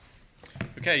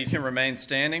Okay, you can remain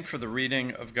standing for the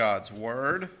reading of God's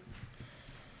Word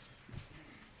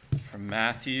from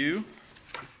Matthew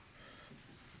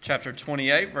chapter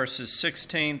 28, verses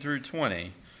 16 through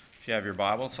 20. If you have your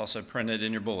Bible, it's also printed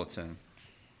in your bulletin.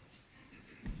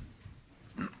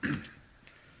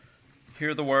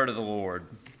 Hear the word of the Lord.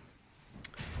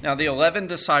 Now the 11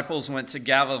 disciples went to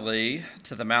Galilee,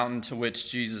 to the mountain to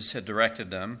which Jesus had directed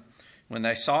them. When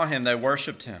they saw him, they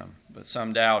worshipped him, but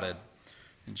some doubted.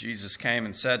 And Jesus came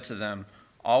and said to them,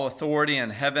 "All authority in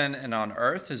heaven and on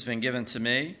earth has been given to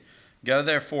me. Go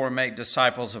therefore and make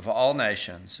disciples of all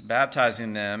nations,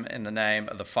 baptizing them in the name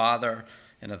of the Father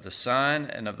and of the Son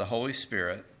and of the Holy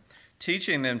Spirit,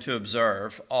 teaching them to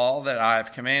observe all that I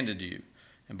have commanded you.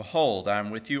 And behold, I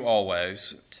am with you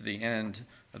always to the end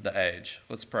of the age."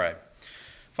 Let's pray.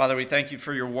 Father, we thank you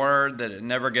for your word, that it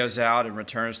never goes out and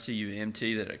returns to you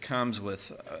empty, that it comes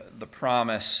with the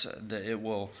promise that it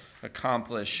will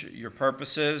accomplish your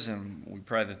purposes, and we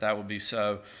pray that that will be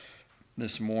so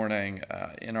this morning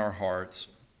in our hearts,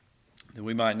 that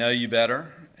we might know you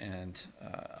better and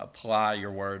apply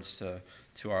your words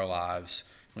to our lives.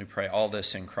 We pray all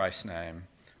this in Christ's name.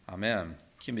 Amen.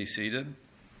 You can be seated.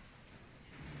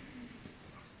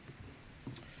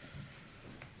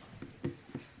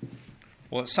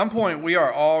 Well, at some point, we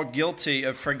are all guilty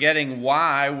of forgetting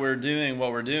why we're doing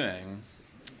what we're doing.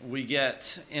 We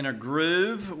get in a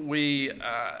groove, we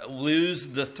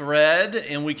lose the thread,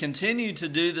 and we continue to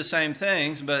do the same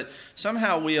things, but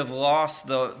somehow we have lost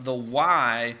the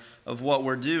why of what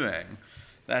we're doing.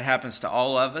 That happens to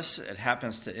all of us. It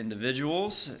happens to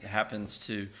individuals. It happens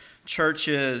to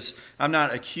churches. I'm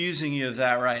not accusing you of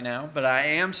that right now, but I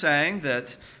am saying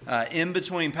that in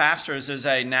between pastors is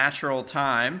a natural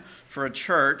time for a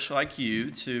church like you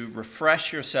to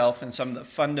refresh yourself in some of the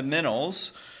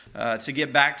fundamentals, to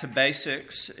get back to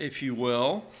basics, if you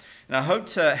will. And I hope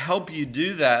to help you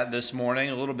do that this morning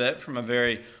a little bit from a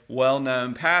very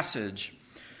well-known passage.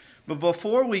 But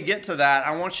before we get to that,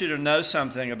 I want you to know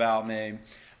something about me.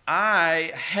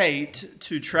 I hate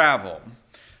to travel.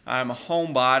 I'm a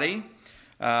homebody.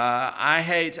 I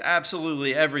hate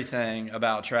absolutely everything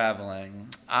about traveling.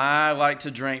 I like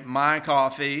to drink my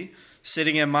coffee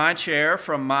sitting in my chair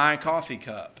from my coffee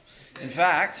cup. In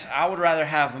fact, I would rather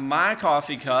have my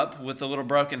coffee cup with a little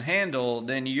broken handle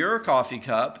than your coffee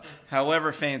cup,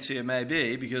 however fancy it may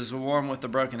be, because the one with the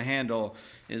broken handle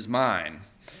is mine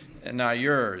and not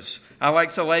yours. I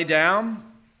like to lay down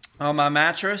on my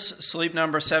mattress, sleep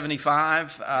number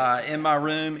 75, in my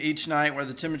room each night where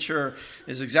the temperature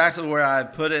is exactly where I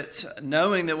put it,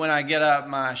 knowing that when I get up,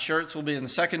 my shirts will be in the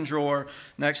second drawer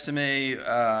next to me,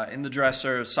 in the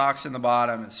dresser, socks in the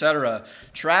bottom, etc.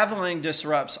 Traveling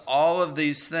disrupts all of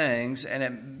these things, and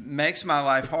it makes my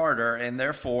life harder, and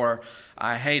therefore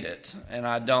I hate it, and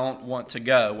I don't want to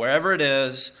go. Wherever it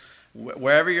is,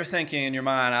 wherever you're thinking in your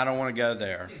mind, I don't want to go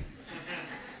there.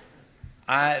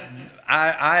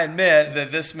 I admit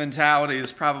that this mentality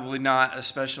is probably not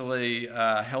especially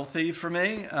healthy for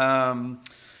me.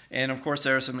 And of course,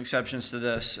 there are some exceptions to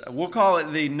this. We'll call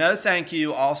it the no thank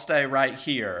you, I'll stay right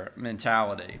here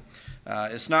mentality.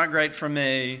 It's not great for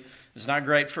me. It's not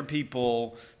great for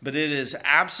people. But it is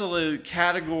absolute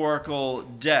categorical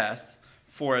death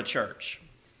for a church.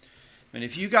 I mean,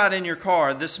 if you got in your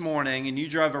car this morning and you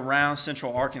drove around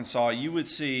Central Arkansas, you would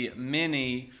see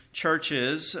many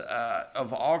churches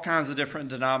of all kinds of different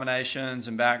denominations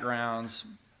and backgrounds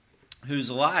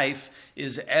whose life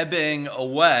is ebbing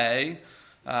away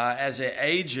as it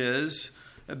ages,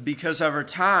 because over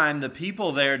time the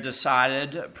people there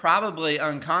decided, probably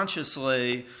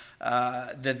unconsciously,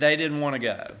 that they didn't want to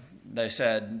go. They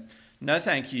said, "No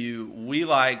thank you, we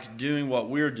like doing what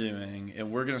we're doing and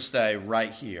we're going to stay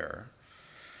right here."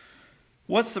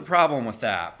 What's the problem with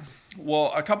that?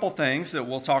 Well, a couple things that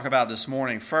we'll talk about this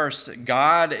morning. First,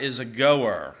 God is a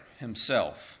goer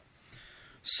himself.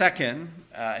 Second,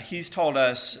 he's told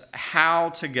us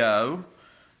how to go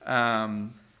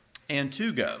and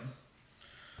to go.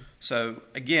 So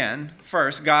again,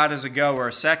 first, God is a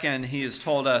goer. Second, he has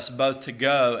told us both to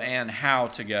go and how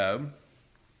to go.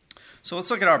 So let's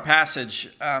look at our passage.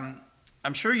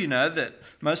 I'm sure you know that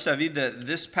most of you that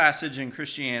this passage in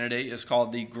Christianity is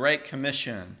called the Great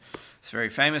Commission. It's very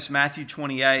famous, Matthew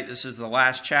 28. This is the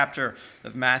last chapter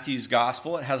of Matthew's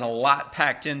Gospel. It has a lot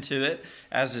packed into it,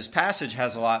 as this passage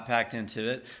has a lot packed into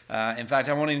it. In fact,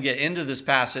 I won't even get into this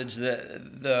passage.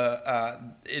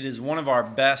 It is one of our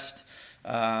best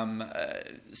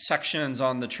sections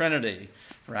on the Trinity,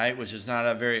 right? Which is not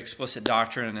a very explicit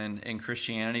doctrine in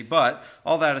Christianity. But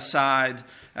all that aside,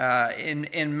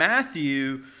 in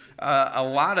Matthew, A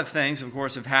lot of things, of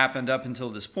course, have happened up until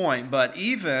this point, but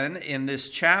even in this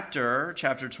chapter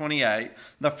 28,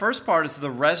 the first part is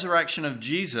the resurrection of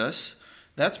Jesus.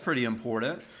 That's pretty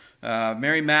important.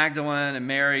 Mary Magdalene and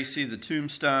Mary see the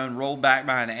tombstone rolled back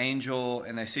by an angel,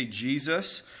 and they see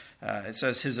Jesus. It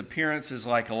says his appearance is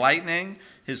like lightning,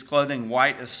 his clothing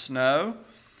white as snow.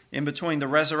 In between the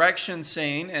resurrection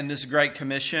scene and this Great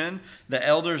Commission, the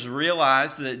elders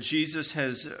realize that Jesus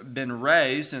has been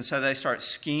raised, and so they start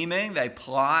scheming. They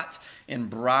plot and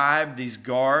bribe these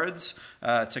guards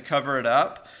to cover it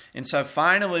up. And so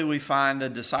finally we find the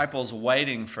disciples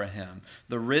waiting for him,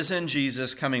 the risen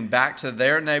Jesus coming back to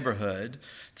their neighborhood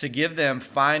to give them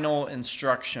final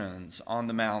instructions on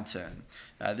the mountain.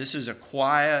 This is a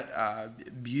quiet,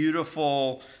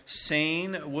 beautiful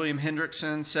scene. William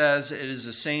Hendrickson says it is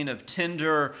a scene of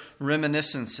tender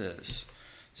reminiscences.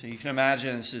 So you can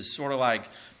imagine this is sort of like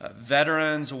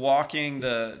veterans walking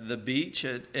the beach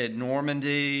at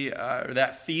Normandy,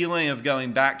 that feeling of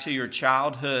going back to your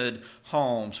childhood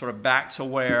home, sort of back to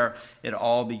where it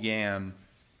all began.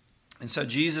 And so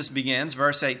Jesus begins,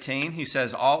 verse 18, he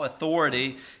says, "All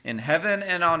authority in heaven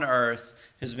and on earth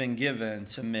has been given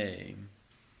to me."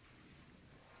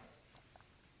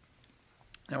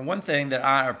 Now, one thing that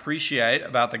I appreciate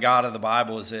about the God of the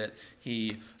Bible is that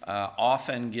he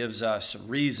often gives us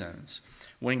reasons.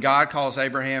 When God calls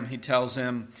Abraham, he tells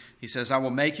him, he says, "I will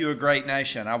make you a great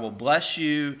nation. I will bless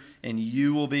you, and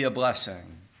you will be a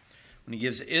blessing." When he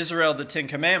gives Israel the Ten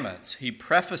Commandments, he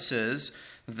prefaces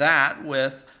that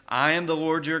with, "I am the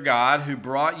Lord your God who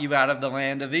brought you out of the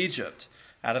land of Egypt,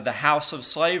 out of the house of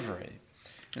slavery."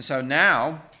 And so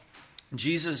now,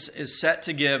 Jesus is set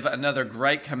to give another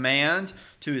great command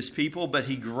to his people, but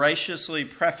he graciously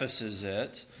prefaces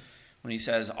it when he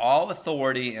says, "All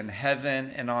authority in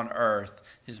heaven and on earth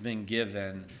has been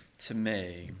given to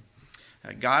me."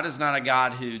 God is not a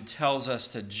God who tells us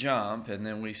to jump and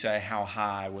then we say how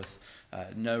high with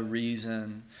no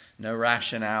reason, no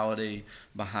rationality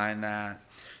behind that.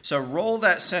 So roll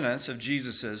that sentence of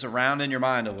Jesus's around in your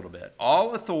mind a little bit.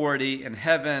 All authority in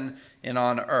heaven and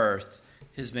on earth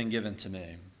has been given to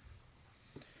me.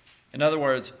 In other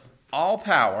words, all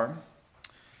power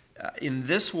in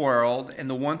this world and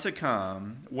the one to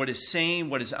come, what is seen,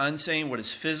 what is unseen, what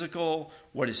is physical,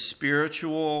 what is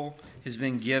spiritual, has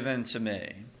been given to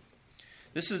me.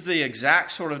 This is the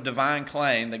exact sort of divine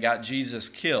claim that got Jesus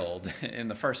killed in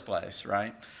the first place,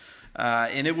 right?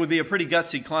 And it would be a pretty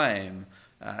gutsy claim.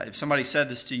 If somebody said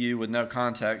this to you with no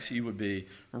context, you would be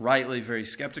rightly very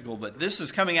skeptical. But this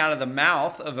is coming out of the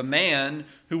mouth of a man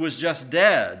who was just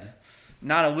dead.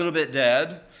 Not a little bit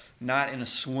dead, not in a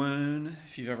swoon,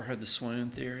 if you've ever heard the swoon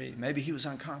theory. Maybe he was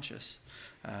unconscious.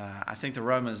 I think the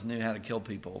Romans knew how to kill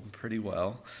people pretty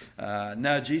well.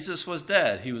 No, Jesus was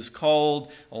dead. He was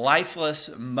cold,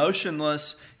 lifeless,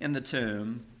 motionless in the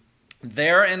tomb.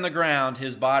 There in the ground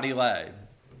his body lay,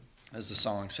 as the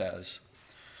song says.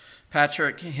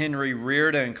 Patrick Henry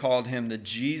Reardon called him the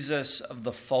Jesus of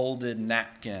the folded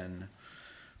napkin.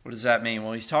 What does that mean?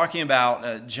 Well, he's talking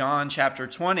about John chapter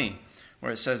 20,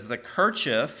 where it says the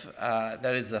kerchief,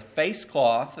 that is the face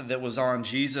cloth that was on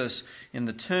Jesus in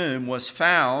the tomb, was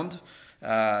found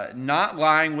not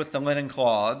lying with the linen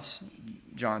cloths,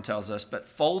 John tells us, but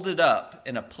folded up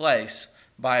in a place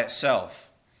by itself.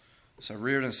 So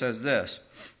Reardon says this: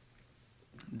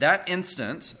 that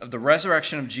instant of the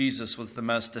resurrection of Jesus was the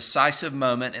most decisive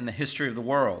moment in the history of the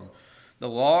world. The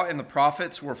law and the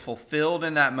prophets were fulfilled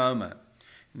in that moment,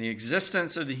 and the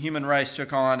existence of the human race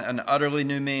took on an utterly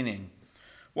new meaning.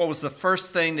 What was the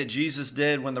first thing that Jesus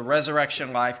did when the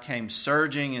resurrection life came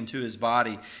surging into his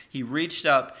body? He reached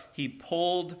up, he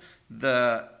pulled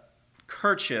the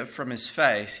kerchief from his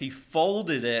face, he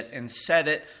folded it and set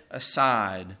it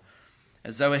aside,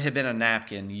 as though it had been a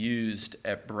napkin used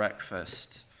at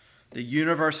breakfast. The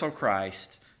universal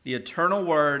Christ, the eternal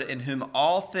Word in whom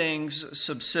all things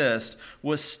subsist,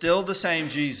 was still the same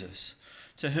Jesus,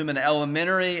 to whom an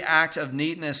elementary act of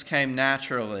neatness came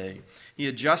naturally. He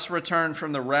had just returned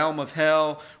from the realm of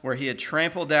hell, where he had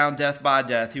trampled down death by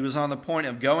death. He was on the point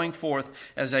of going forth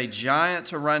as a giant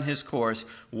to run his course.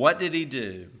 What did he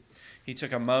do? He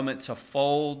took a moment to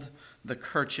fold the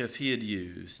kerchief he had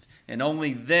used. And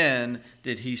only then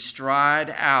did he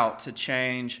stride out to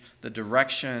change the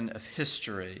direction of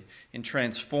history and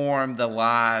transform the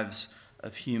lives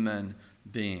of human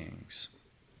beings.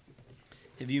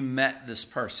 Have you met this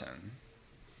person?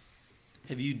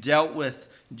 Have you dealt with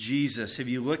Jesus? Have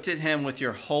you looked at him with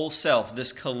your whole self,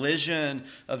 this collision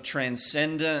of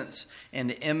transcendence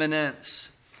and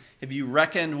immanence? Have you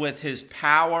reckoned with his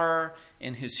power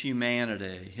and his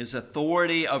humanity, his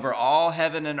authority over all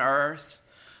heaven and earth,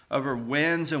 over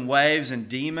winds and waves and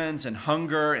demons and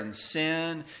hunger and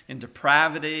sin and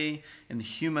depravity and the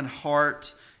human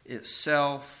heart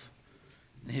itself?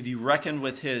 And have you reckoned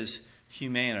with his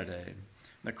humanity?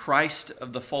 The Christ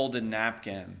of the folded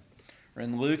napkin. Or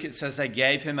in Luke it says they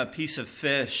gave him a piece of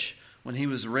fish when he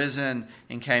was risen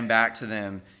and came back to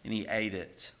them and he ate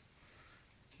it.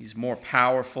 He's more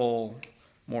powerful,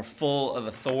 more full of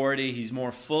authority. He's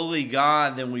more fully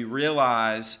God than we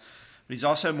realize. But he's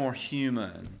also more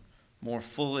human, more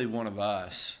fully one of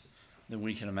us than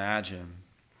we can imagine.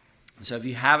 So if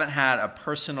you haven't had a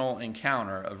personal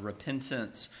encounter of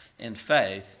repentance and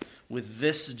faith with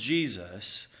this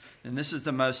Jesus, then this is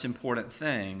the most important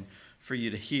thing for you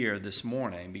to hear this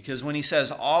morning. Because when he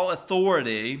says all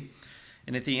authority,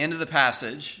 and at the end of the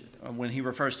passage, when he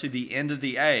refers to the end of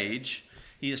the age,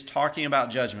 he is talking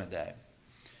about Judgment Day.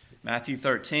 Matthew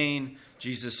 13,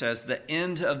 Jesus says, the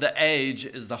end of the age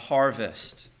is the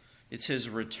harvest. It's his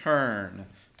return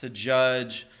to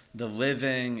judge the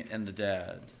living and the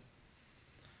dead.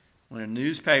 When a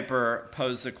newspaper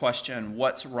posed the question,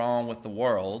 what's wrong with the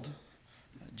world?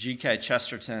 G.K.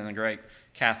 Chesterton, the great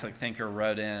Catholic thinker,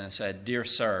 wrote in and said, Dear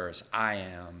sirs, I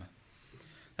am.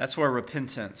 That's where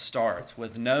repentance starts,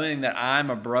 with knowing that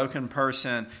I'm a broken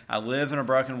person, I live in a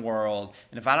broken world,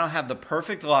 and if I don't have the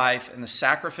perfect life and the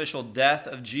sacrificial death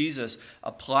of Jesus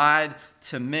applied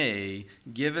to me,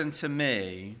 given to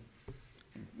me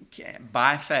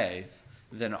by faith,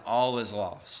 then all is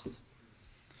lost.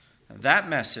 That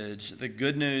message, the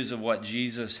good news of what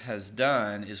Jesus has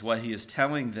done, is what he is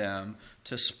telling them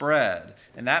to spread.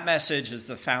 And that message is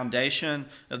the foundation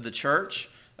of the church,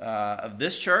 of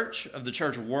this church, of the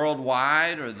church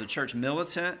worldwide, or the church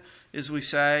militant, as we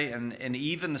say, and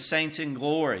even the saints in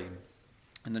glory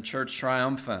and the church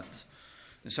triumphant.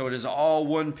 And so it is all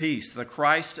one piece. The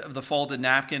Christ of the folded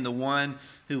napkin, the one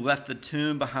who left the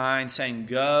tomb behind, saying,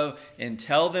 Go and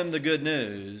tell them the good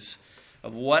news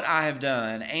of what I have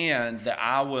done and that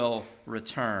I will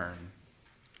return.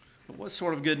 But what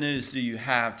sort of good news do you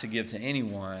have to give to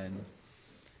anyone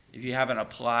if you haven't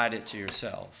applied it to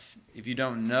yourself, if you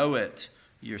don't know it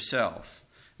yourself?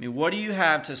 I mean, what do you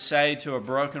have to say to a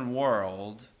broken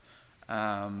world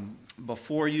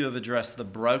before you have addressed the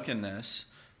brokenness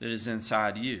that is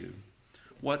inside you?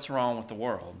 What's wrong with the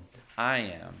world? I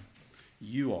am.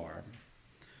 You are.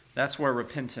 That's where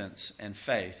repentance and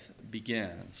faith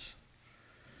begins.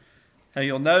 Now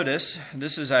you'll notice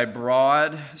this is a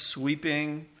broad,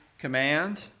 sweeping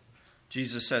command.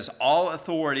 Jesus says, all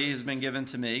authority has been given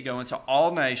to me. Go into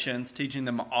all nations, teaching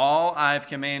them all I have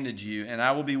commanded you, and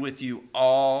I will be with you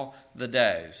all the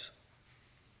days.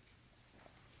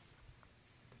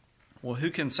 Well,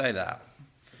 who can say that?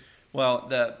 Well,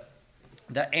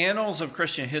 the annals of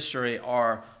Christian history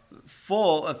are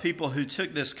full of people who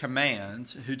took this command,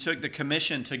 who took the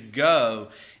commission to go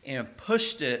and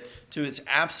pushed it to its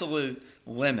absolute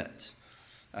limit.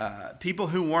 People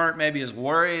who weren't maybe as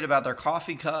worried about their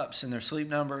coffee cups and their sleep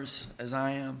numbers as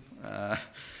I am.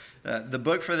 The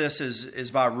book for this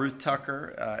is by Ruth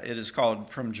Tucker. It is called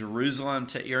From Jerusalem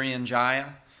to Irian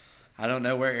Jaya. I don't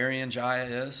know where Irian Jaya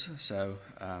is, so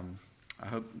I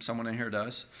hope someone in here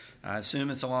does. I assume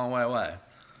it's a long way away.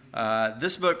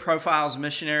 This book profiles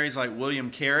missionaries like William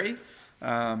Carey,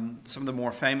 some of the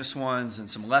more famous ones and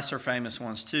some lesser famous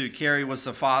ones too. Carey was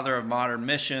the father of modern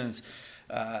missions.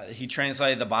 He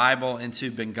translated the Bible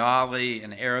into Bengali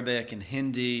and Arabic and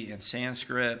Hindi and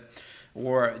Sanskrit.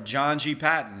 Or John G.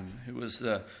 Paton, who was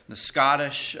the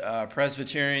Scottish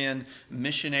Presbyterian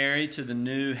missionary to the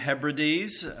New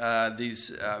Hebrides, these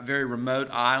very remote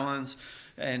islands.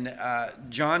 And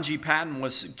John G. Paton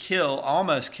was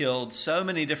almost killed so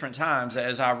many different times that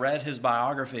as I read his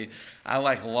biography, I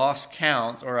lost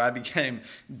count, or I became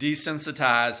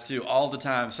desensitized to all the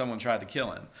time someone tried to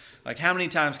kill him. How many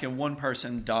times can one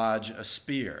person dodge a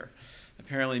spear?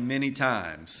 Apparently many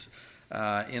times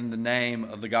in the name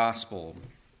of the gospel.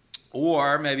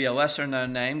 Or maybe a lesser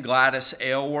known name, Gladys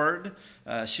Aylward.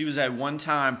 She was a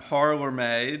one-time parlor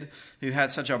maid who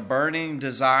had such a burning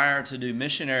desire to do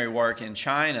missionary work in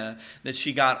China that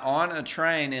she got on a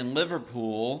train in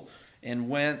Liverpool and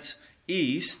went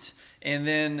east, and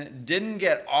then didn't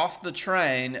get off the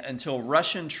train until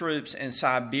Russian troops in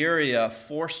Siberia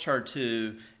forced her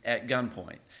to at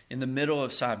gunpoint in the middle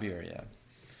of Siberia.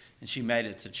 And she made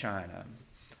it to China.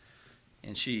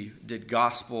 And she did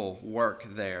gospel work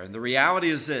there. And the reality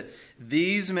is that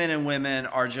these men and women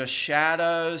are just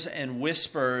shadows and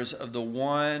whispers of the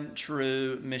one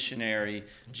true missionary,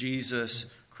 Jesus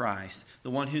Christ, the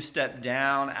one who stepped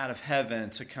down out of heaven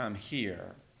to come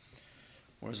here.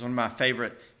 Or as one of my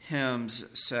favorite hymns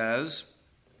says,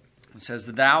 It says,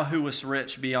 "Thou who wast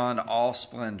rich beyond all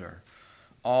splendor,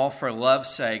 all for love's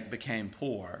sake became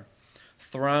poor.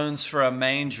 Thrones for a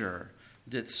manger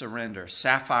didst surrender,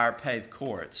 sapphire paved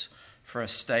courts for a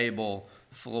stable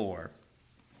floor."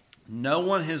 No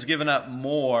one has given up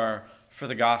more for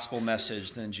the gospel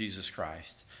message than Jesus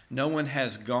Christ. No one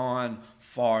has gone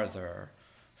farther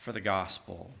for the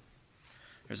gospel.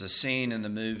 There's a scene in the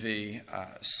movie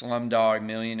Slumdog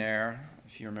Millionaire,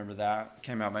 if you remember that. It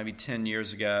came out maybe 10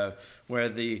 years ago, where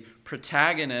the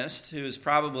protagonist, who is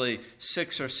probably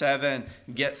 6 or 7,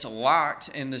 gets locked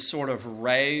in this sort of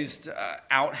raised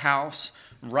outhouse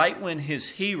right when his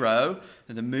hero,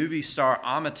 the movie star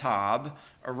Amitabh,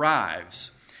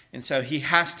 arrives. And so he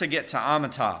has to get to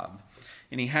Amitabh.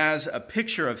 And he has a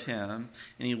picture of him,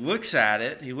 and he looks at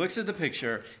it, he looks at the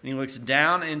picture, and he looks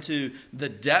down into the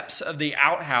depths of the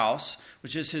outhouse,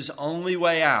 which is his only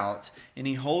way out, and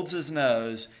he holds his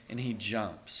nose, and he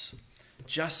jumps,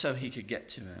 just so he could get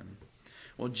to him.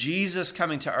 Well, Jesus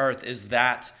coming to earth is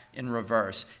that in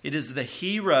reverse. It is the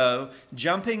hero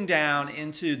jumping down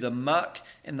into the muck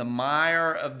and the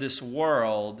mire of this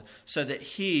world so that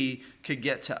he could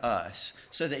get to us,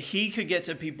 so that he could get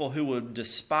to people who would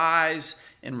despise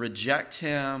and reject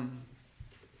him.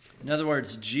 In other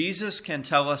words, Jesus can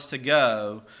tell us to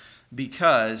go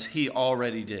because he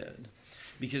already did.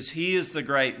 Because he is the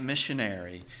great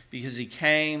missionary. Because he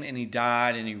came and he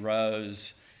died and he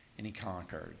rose and he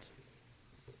conquered.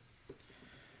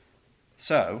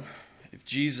 So, if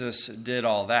Jesus did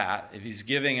all that, if he's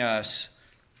giving us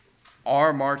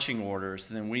our marching orders,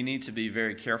 then we need to be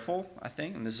very careful, I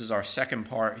think. And this is our second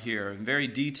part here. Very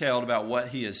detailed about what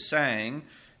he is saying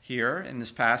here in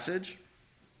this passage.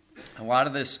 A lot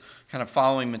of this kind of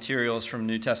following materials from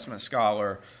New Testament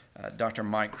scholar Dr.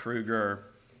 Mike Kruger.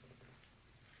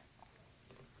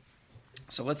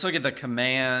 So let's look at the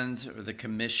command or the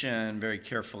commission very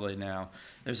carefully now.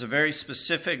 There's a very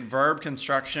specific verb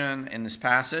construction in this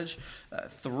passage.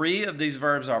 3 of these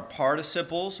verbs are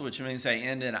participles, which means they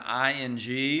end in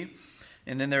ing.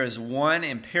 And then there is one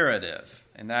imperative,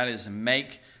 and that is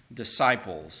make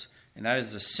disciples. And that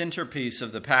is the centerpiece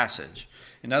of the passage.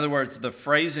 In other words, the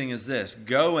phrasing is this: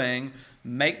 going,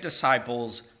 make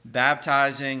disciples,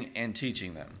 baptizing, and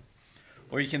teaching them.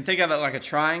 Or you can think of it like a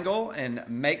triangle, and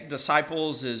make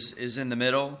disciples is in the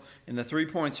middle. And the 3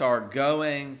 points are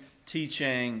going,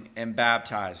 teaching, and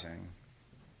baptizing.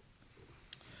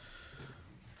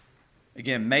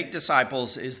 Again, make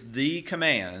disciples is the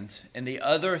command, and the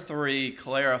other 3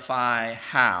 clarify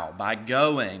how. By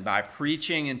going, by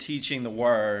preaching and teaching the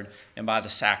word, and by the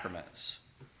sacraments.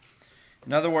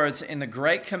 In other words, in the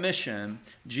Great Commission,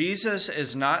 Jesus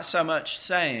is not so much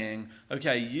saying,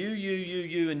 okay,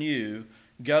 you, and you,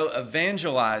 go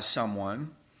evangelize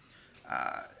someone.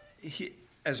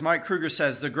 As Mike Kruger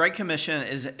says, the Great Commission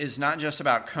is not just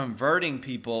about converting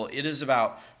people, it is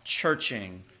about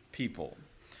churching people.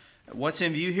 What's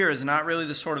in view here is not really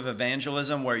the sort of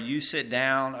evangelism where you sit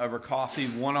down over coffee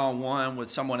one-on-one with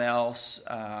someone else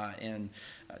and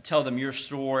tell them your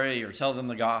story or tell them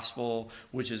the gospel,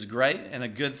 which is great and a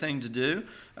good thing to do.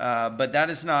 But that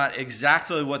is not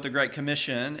exactly what the Great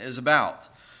Commission is about.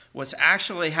 What's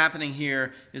actually happening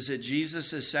here is that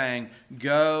Jesus is saying,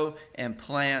 go and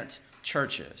plant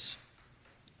churches.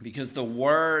 Because the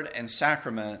word and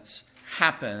sacraments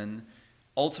happen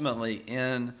ultimately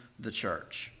in the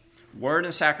church. Word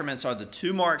and sacraments are the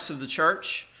 2 marks of the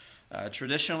church.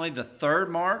 Traditionally, the 3rd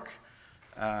mark,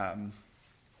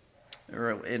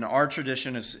 or in our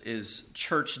tradition, is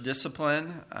church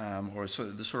discipline, or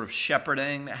the sort of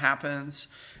shepherding that happens.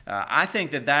 I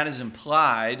think that is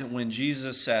implied when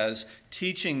Jesus says,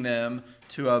 teaching them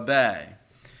to obey.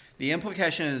 The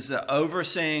implication is the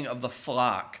overseeing of the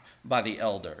flock by the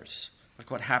elders,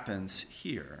 like what happens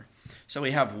here. So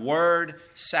we have word,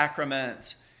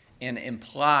 sacrament, and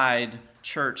implied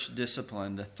church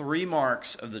discipline, the 3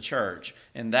 marks of the church.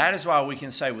 And that is why we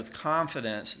can say with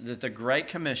confidence that the Great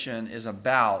Commission is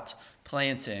about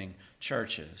planting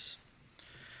churches.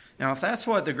 Now, if that's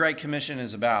what the Great Commission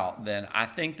is about, then I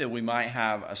think that we might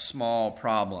have a small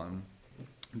problem,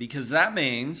 because that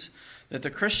means that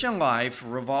the Christian life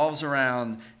revolves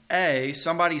around A,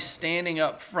 somebody standing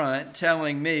up front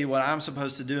telling me what I'm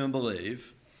supposed to do and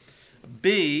believe,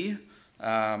 B,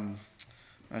 I'm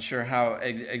not sure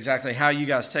exactly how you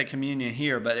guys take communion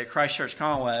here, but at Christ Church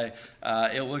Conway,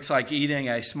 it looks like eating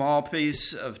a small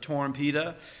piece of torn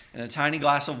pita and a tiny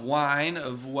glass of wine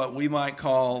of what we might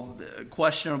call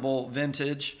questionable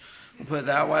vintage, we'll put it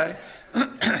that way.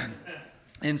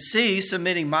 And C,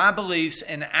 submitting my beliefs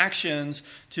and actions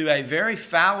to a very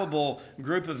fallible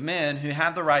group of men who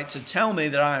have the right to tell me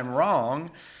that I am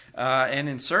wrong, And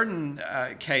in certain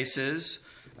cases,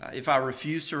 if I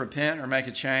refuse to repent or make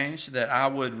a change, that I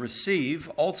would receive,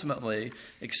 ultimately,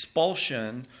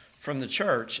 expulsion from the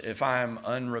church if I am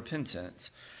unrepentant.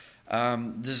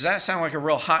 Does that sound like a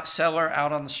real hot seller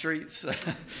out on the streets?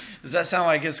 Does that sound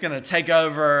like it's going to take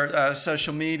over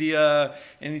social media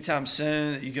anytime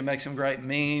soon? That you can make some great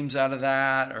memes out of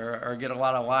that, or get a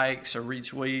lot of likes or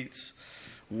retweets?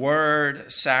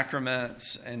 Word,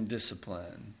 sacraments, and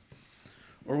discipline.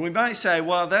 Or we might say,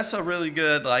 well, that's a really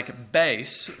good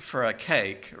base for a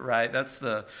cake, right? That's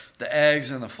the eggs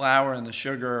and the flour and the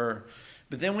sugar.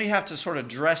 But then we have to sort of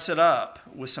dress it up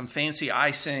with some fancy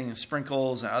icing and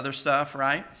sprinkles and other stuff,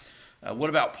 right? What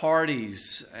about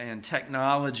parties and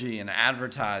technology and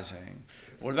advertising?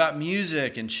 What about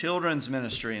music and children's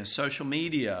ministry and social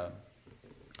media?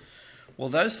 Well,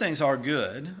 those things are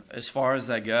good as far as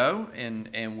they go,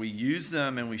 and we use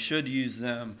them and we should use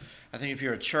them. I think if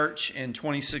you're a church in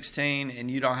 2016 and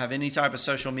you don't have any type of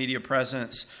social media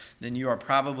presence, then you are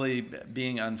probably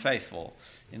being unfaithful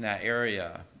in that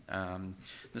area.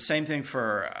 The same thing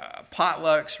for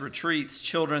potlucks, retreats,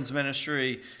 children's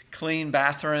ministry, clean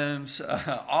bathrooms.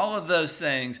 All of those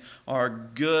things are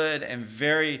good and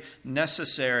very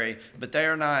necessary, but they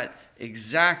are not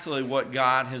exactly what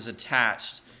God has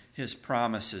attached His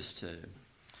promises to.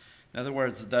 In other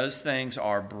words, those things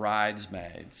are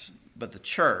bridesmaids. But the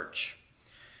church,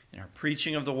 in our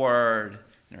preaching of the word,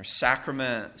 in our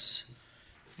sacraments,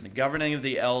 in the governing of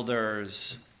the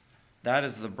elders, that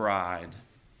is the bride.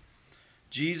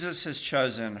 Jesus has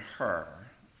chosen her.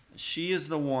 She is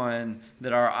the one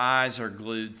that our eyes are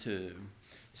glued to,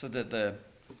 so that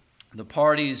the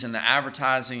parties and the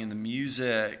advertising and the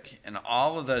music and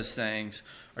all of those things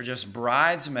are just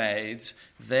bridesmaids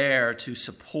there to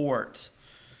support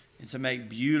and to make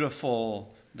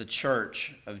beautiful the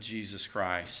church of Jesus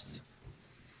Christ.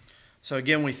 So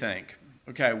again, we think,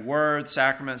 okay, word,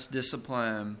 sacraments,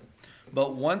 discipline.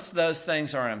 But once those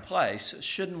things are in place,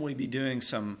 shouldn't we be doing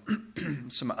some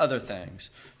other things?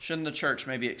 Shouldn't the church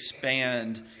maybe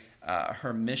expand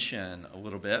her mission a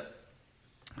little bit?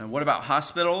 And what about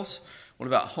hospitals? What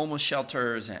about homeless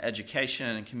shelters and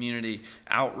education and community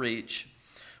outreach?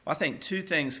 Well, I think two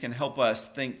things can help us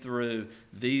think through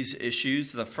these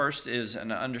issues. The first is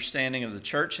an understanding of the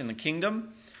church and the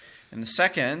kingdom. And the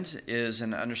second is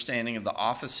an understanding of the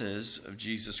offices of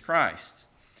Jesus Christ.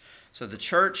 So the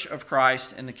church of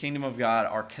Christ and the kingdom of God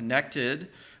are connected,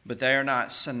 but they are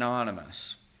not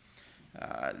synonymous.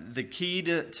 The key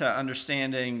to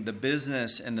understanding the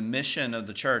business and the mission of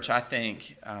the church, I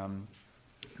think,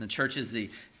 the church is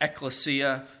the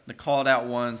ecclesia, the called out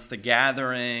ones, the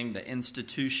gathering, the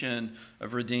institution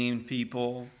of redeemed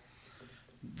people.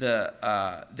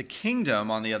 The kingdom,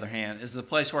 on the other hand, is the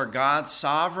place where God's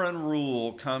sovereign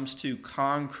rule comes to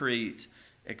concrete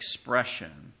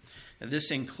expression.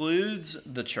 This includes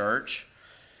the church,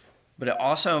 but it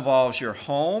also involves your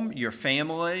home, your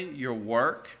family, your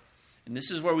work. And this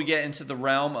is where we get into the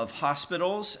realm of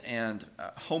hospitals and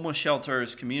homeless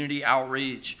shelters, community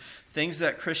outreach, things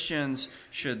that Christians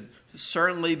should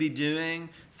certainly be doing,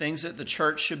 things that the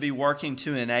church should be working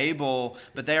to enable,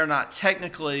 but they are not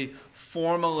technically,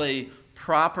 formally,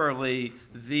 properly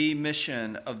the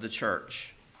mission of the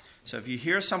church. So if you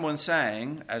hear someone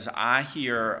saying, as I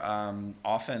hear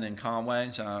often in Conway,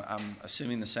 so I'm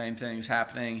assuming the same thing's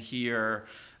happening here,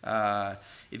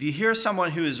 if you hear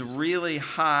someone who is really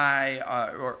high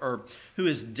or who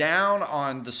is down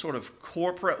on the sort of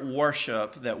corporate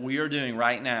worship that we are doing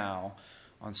right now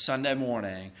on Sunday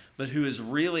morning, but who is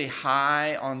really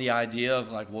high on the idea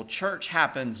of church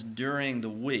happens during the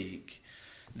week,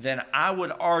 then I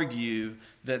would argue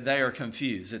that they are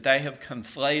confused, that they have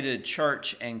conflated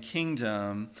church and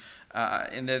kingdom,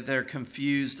 and that they're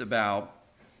confused about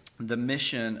the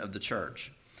mission of the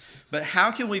church. But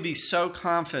how can we be so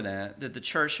confident that the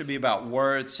church should be about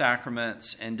word,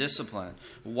 sacraments, and discipline?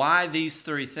 Why these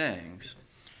three things?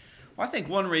 Well, I think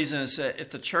one reason is that if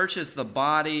the church is the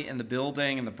body and the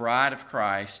building and the bride of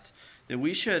Christ, that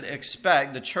we should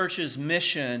expect the church's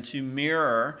mission to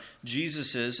mirror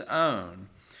Jesus' own.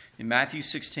 In Matthew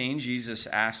 16, Jesus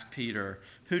asked Peter,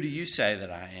 "Who do you say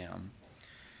that I am?"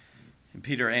 And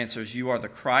Peter answers, "You are the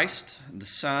Christ, the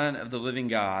Son of the living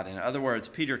God." In other words,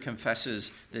 Peter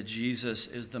confesses that Jesus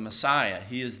is the Messiah.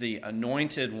 He is the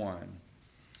anointed one.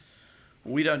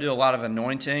 We don't do a lot of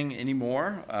anointing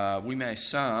anymore. We may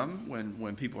some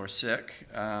when people are sick.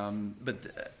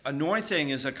 But anointing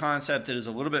is a concept that is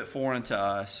a little bit foreign to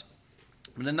us.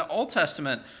 But in the Old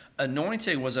Testament,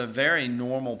 anointing was a very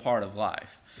normal part of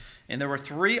life. And there were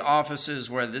three offices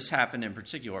where this happened in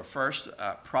particular. First,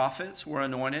 prophets were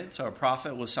anointed. So a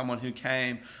prophet was someone who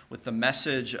came with the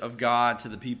message of God to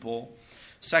the people.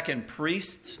 Second,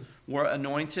 priests were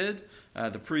anointed.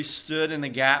 The priests stood in the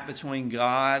gap between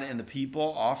God and the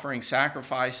people, offering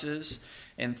sacrifices.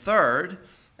 And third,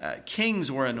 kings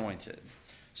were anointed.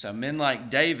 So men like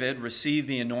David received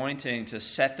the anointing to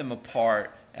set them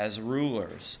apart as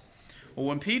rulers. Well,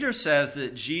 when Peter says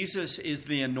that Jesus is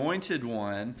the anointed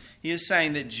one, he is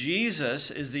saying that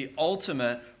Jesus is the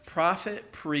ultimate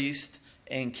prophet, priest,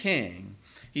 and king.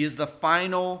 He is the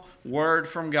final word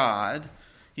from God.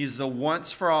 He is the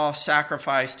once-for-all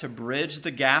sacrifice to bridge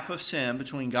the gap of sin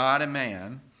between God and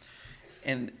man.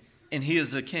 And he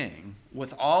is the king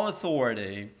with all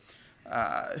authority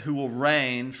who will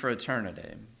reign for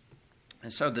eternity.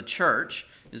 And so the church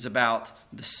is about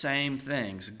the same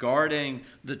things, guarding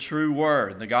the true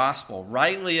word, the gospel,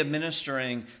 rightly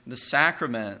administering the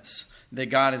sacraments that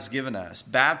God has given us,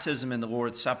 baptism in the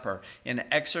Lord's Supper, and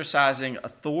exercising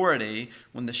authority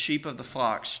when the sheep of the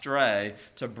flock stray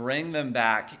to bring them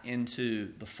back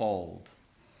into the fold.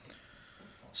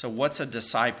 So what's a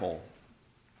disciple?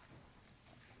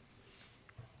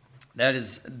 That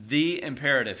is the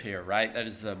imperative here, right? That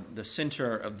is the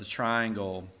center of the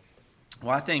triangle.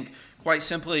 Well, I think quite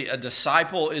simply, a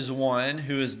disciple is one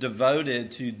who is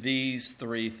devoted to these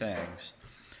three things.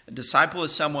 A disciple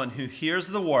is someone who hears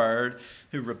the word,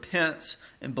 who repents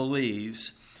and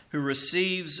believes, who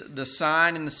receives the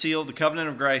sign and the seal of the covenant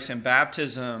of grace and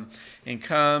baptism, and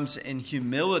comes in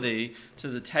humility to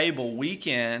the table week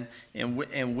in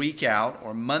and week out,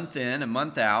 or month in and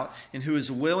month out, and who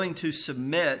is willing to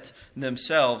submit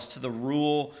themselves to the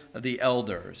rule of the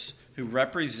elders, who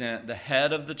represent the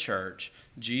head of the church,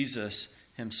 Jesus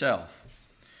himself.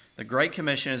 The Great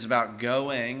Commission is about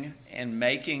going and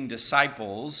making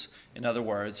disciples, in other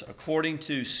words, according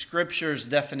to Scripture's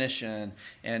definition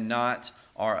and not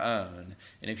our own.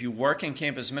 And if you work in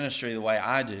campus ministry the way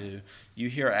I do, you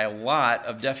hear a lot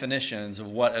of definitions of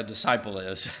what a disciple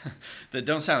is that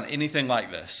don't sound anything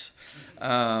like this,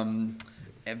 and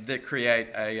that create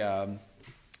a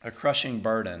crushing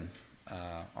burden,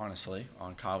 honestly,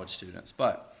 on college students.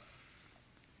 But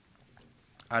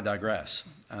I digress.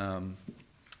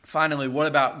 Finally, what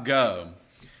about go?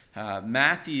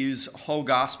 Matthew's whole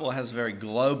gospel has a very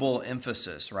global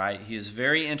emphasis, right? He is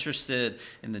very interested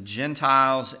in the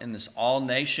Gentiles, in this all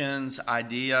nations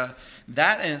idea.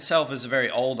 That in itself is a very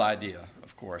old idea,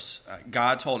 of course.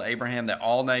 God told Abraham that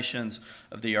all nations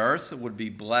of the earth would be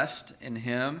blessed in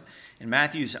him. And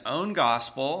Matthew's own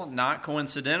gospel, not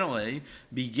coincidentally,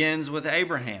 begins with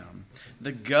Abraham.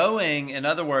 The going, in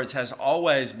other words, has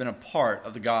always been a part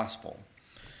of the gospel.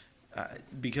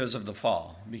 Because of the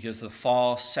fall, because the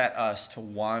fall set us to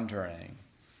wandering.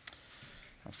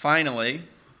 Finally,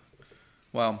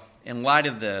 well, in light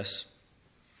of this,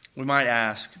 we might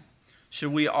ask,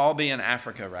 should we all be in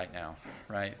Africa right now,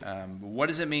 right? What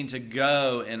does it mean to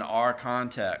go in our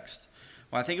context?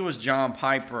 Well, I think it was John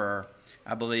Piper,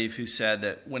 I believe, who said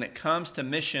that when it comes to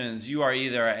missions, you are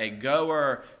either a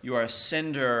goer, you are a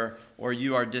sender, or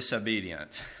you are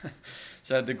disobedient.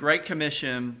 So the Great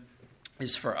Commission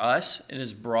is for us. It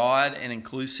is broad and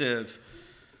inclusive.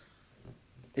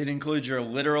 It includes your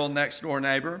literal next door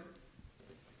neighbor.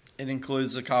 It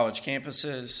includes the college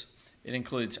campuses. It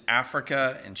includes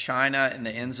Africa and China and the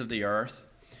ends of the earth.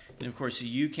 And of course,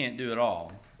 you can't do it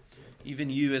all. Even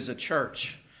you as a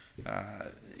church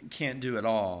can't do it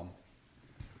all.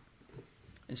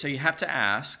 And so you have to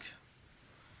ask,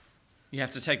 you have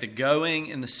to take the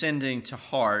going and the sending to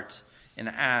heart and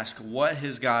ask, what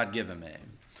has God given me?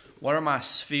 What are my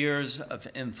spheres of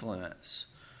influence?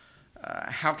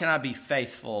 How can I be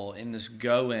faithful in this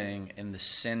going and the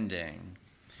sending?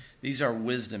 These are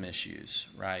wisdom issues,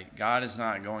 right? God is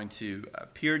not going to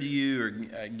appear to you or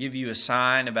give you a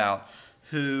sign about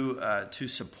who to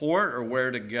support or where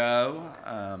to go,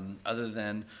 other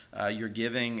than your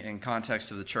giving in context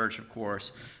of the church, of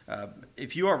course.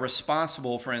 If you are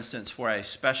responsible, for instance, for a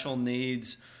special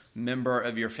needs member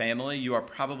of your family, you are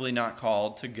probably not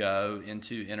called to go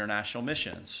into international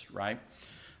missions, right?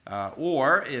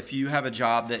 Or if you have a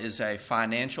job that is a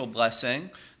financial blessing,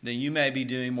 then you may be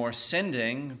doing more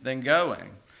sending than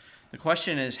going. The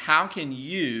question is, how can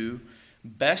you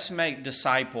best make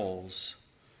disciples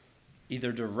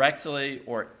either directly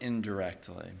or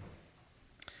indirectly?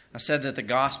 I said that the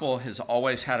gospel has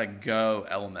always had a go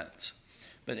element.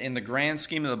 But in the grand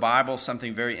scheme of the Bible,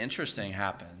 something very interesting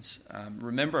happens.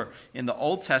 Remember, in the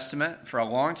Old Testament, for a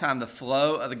long time, the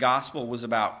flow of the gospel was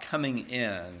about coming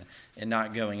in and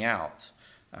not going out.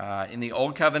 In the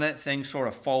Old Covenant, things sort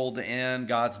of fold in.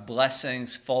 God's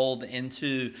blessings fold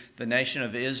into the nation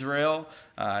of Israel,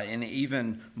 and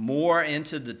even more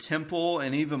into the temple,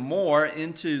 and even more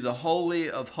into the Holy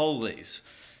of Holies.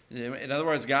 In other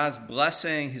words, God's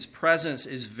blessing, His presence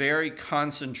is very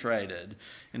concentrated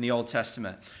in the Old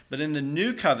Testament. But in the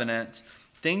New Covenant,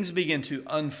 things begin to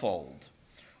unfold,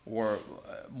 or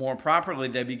more properly,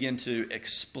 they begin to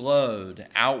explode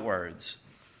outwards.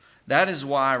 That is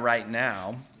why right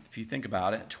now, if you think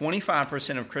about it,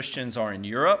 25% of Christians are in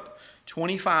Europe,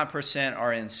 25%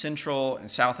 are in Central and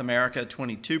South America,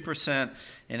 22%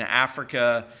 in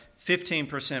Africa,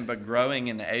 15% but growing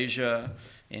in Asia,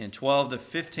 and 12 to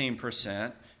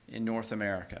 15% in North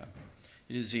America.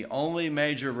 It is the only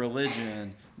major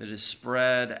religion that is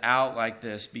spread out like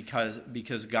this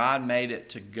because God made it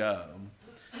to go.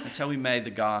 That's how He made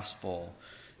the gospel.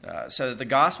 So that the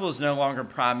gospel is no longer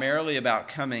primarily about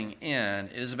coming in.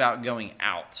 It is about going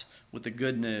out with the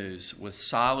good news, with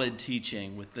solid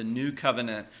teaching, with the new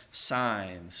covenant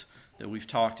signs that we've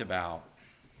talked about.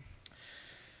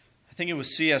 I think it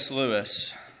was C.S.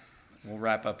 Lewis, we'll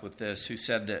wrap up with this, who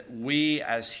said that we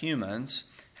as humans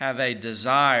have a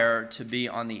desire to be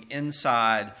on the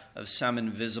inside of some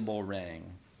invisible ring.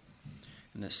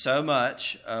 And that so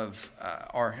much of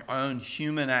our own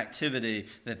human activity,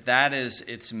 that is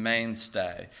its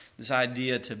mainstay. This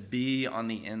idea to be on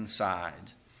the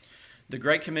inside. The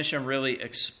Great Commission really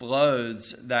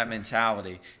explodes that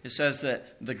mentality. It says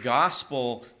that the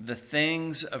gospel, the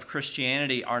things of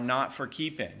Christianity are not for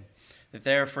keeping. That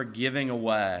they are for giving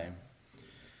away.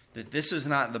 That this is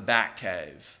not the back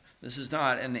cave. This is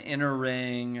not an inner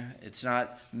ring. It's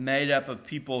not made up of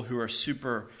people who are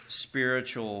super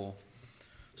spiritual.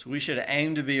 So we should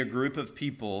aim to be a group of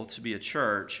people, to be a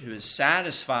church who is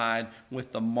satisfied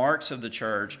with the marks of the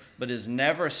church, but is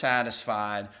never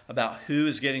satisfied about who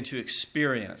is getting to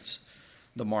experience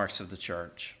the marks of the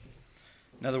church.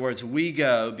 In other words, we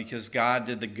go because God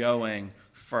did the going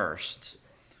first.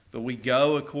 But we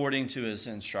go according to His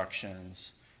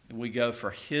instructions, and we go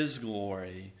for His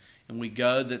glory, and we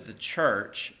go that the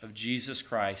church of Jesus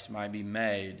Christ might be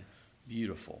made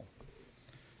beautiful.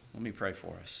 Let me pray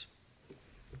for us.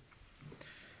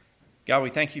 God, we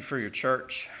thank You for Your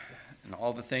church and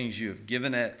all the things You have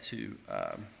given it to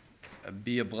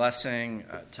be a blessing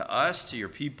to us, to Your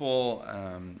people,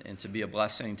 and to be a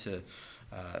blessing to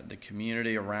the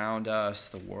community around us,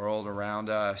 the world around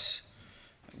us.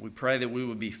 We pray that we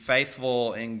would be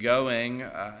faithful in going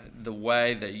the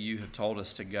way that You have told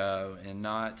us to go, and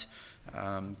not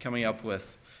coming up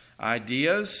with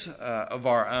ideas of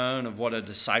our own of what a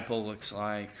disciple looks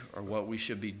like or what we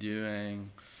should be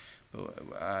doing.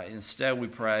 But instead, we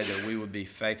pray that we would be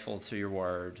faithful to Your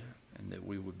word, and that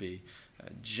we would be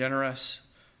generous,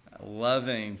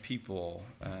 loving people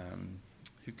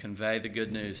who convey the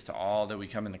good news to all that we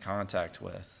come into contact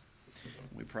with.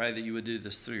 We pray that You would do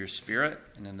this through Your Spirit,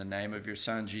 and in the name of Your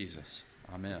Son, Jesus.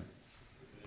 Amen.